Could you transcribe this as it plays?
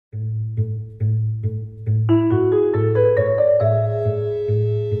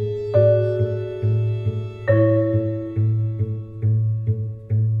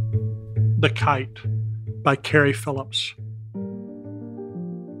Kite by Cary Phillips.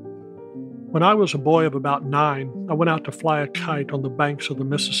 When I was a boy of about 9, I went out to fly a kite on the banks of the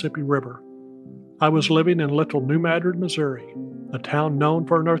Mississippi River. I was living in Little New Madrid, Missouri, a town known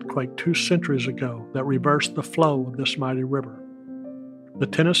for an earthquake 2 centuries ago that reversed the flow of this mighty river. The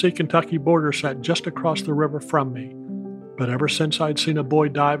Tennessee-Kentucky border sat just across the river from me, but ever since I'd seen a boy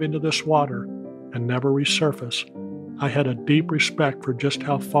dive into this water and never resurface, I had a deep respect for just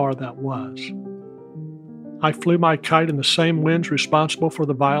how far that was. I flew my kite in the same winds responsible for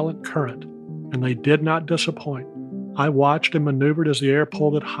the violent current, and they did not disappoint. I watched and maneuvered as the air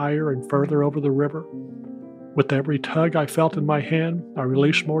pulled it higher and further over the river. With every tug I felt in my hand, I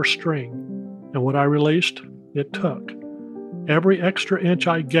released more string, and what I released, it took. Every extra inch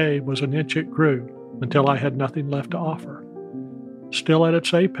I gave was an inch it grew, until I had nothing left to offer. Still at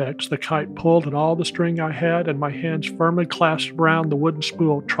its apex, the kite pulled at all the string I had, and my hands firmly clasped around the wooden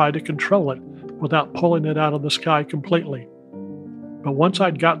spool tried to control it without pulling it out of the sky completely. But once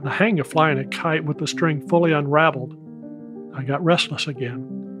I'd gotten the hang of flying a kite with the string fully unraveled, I got restless again.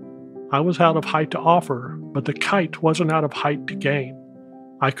 I was out of height to offer, but the kite wasn't out of height to gain.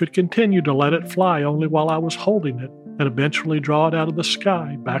 I could continue to let it fly only while I was holding it, and eventually draw it out of the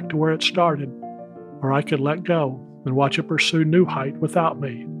sky back to where it started, or I could let go and watch it pursue new height without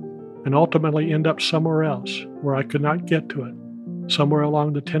me, and ultimately end up somewhere else where I could not get to it, somewhere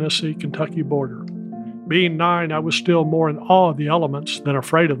along the Tennessee-Kentucky border. Being 9, I was still more in awe of the elements than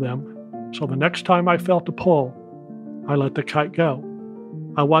afraid of them, so the next time I felt a pull, I let the kite go.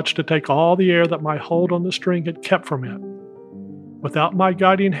 I watched it take all the air that my hold on the string had kept from it. Without my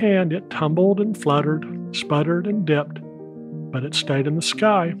guiding hand, it tumbled and fluttered, sputtered and dipped, but it stayed in the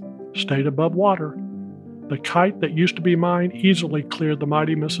sky, stayed above water. The kite that used to be mine easily cleared the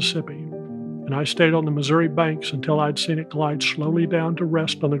mighty Mississippi, and I stayed on the Missouri banks until I'd seen it glide slowly down to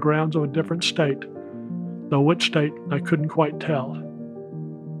rest on the grounds of a different state, though which state I couldn't quite tell.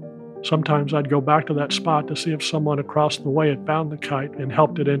 Sometimes I'd go back to that spot to see if someone across the way had found the kite and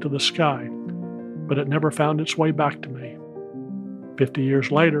helped it into the sky, but it never found its way back to me. 50 years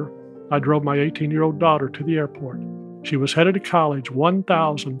later, I drove my 18-year-old daughter to the airport. She was headed to college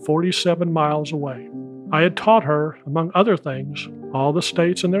 1,047 miles away. I had taught her, among other things, all the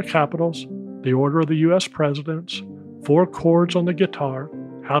states and their capitals, the order of the U.S. presidents, 4 chords on the guitar,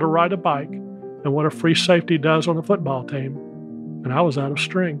 how to ride a bike, and what a free safety does on a football team, and I was out of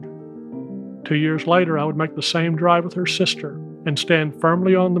string. 2 years later, I would make the same drive with her sister and stand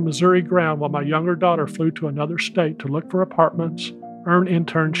firmly on the Missouri ground while my younger daughter flew to another state to look for apartments, earn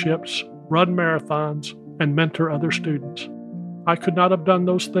internships, run marathons, and mentor other students. I could not have done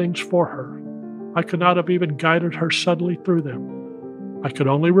those things for her. I could not have even guided her subtly through them. I could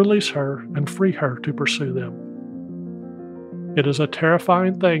only release her and free her to pursue them. It is a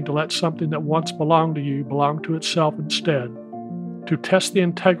terrifying thing to let something that once belonged to you belong to itself instead, to test the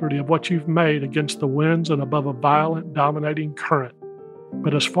integrity of what you've made against the winds and above a violent, dominating current.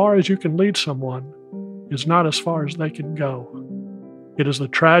 But as far as you can lead someone is not as far as they can go. It is the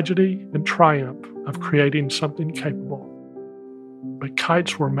tragedy and triumph of creating something capable. But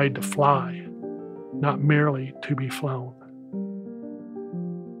kites were made to fly, not merely to be flown.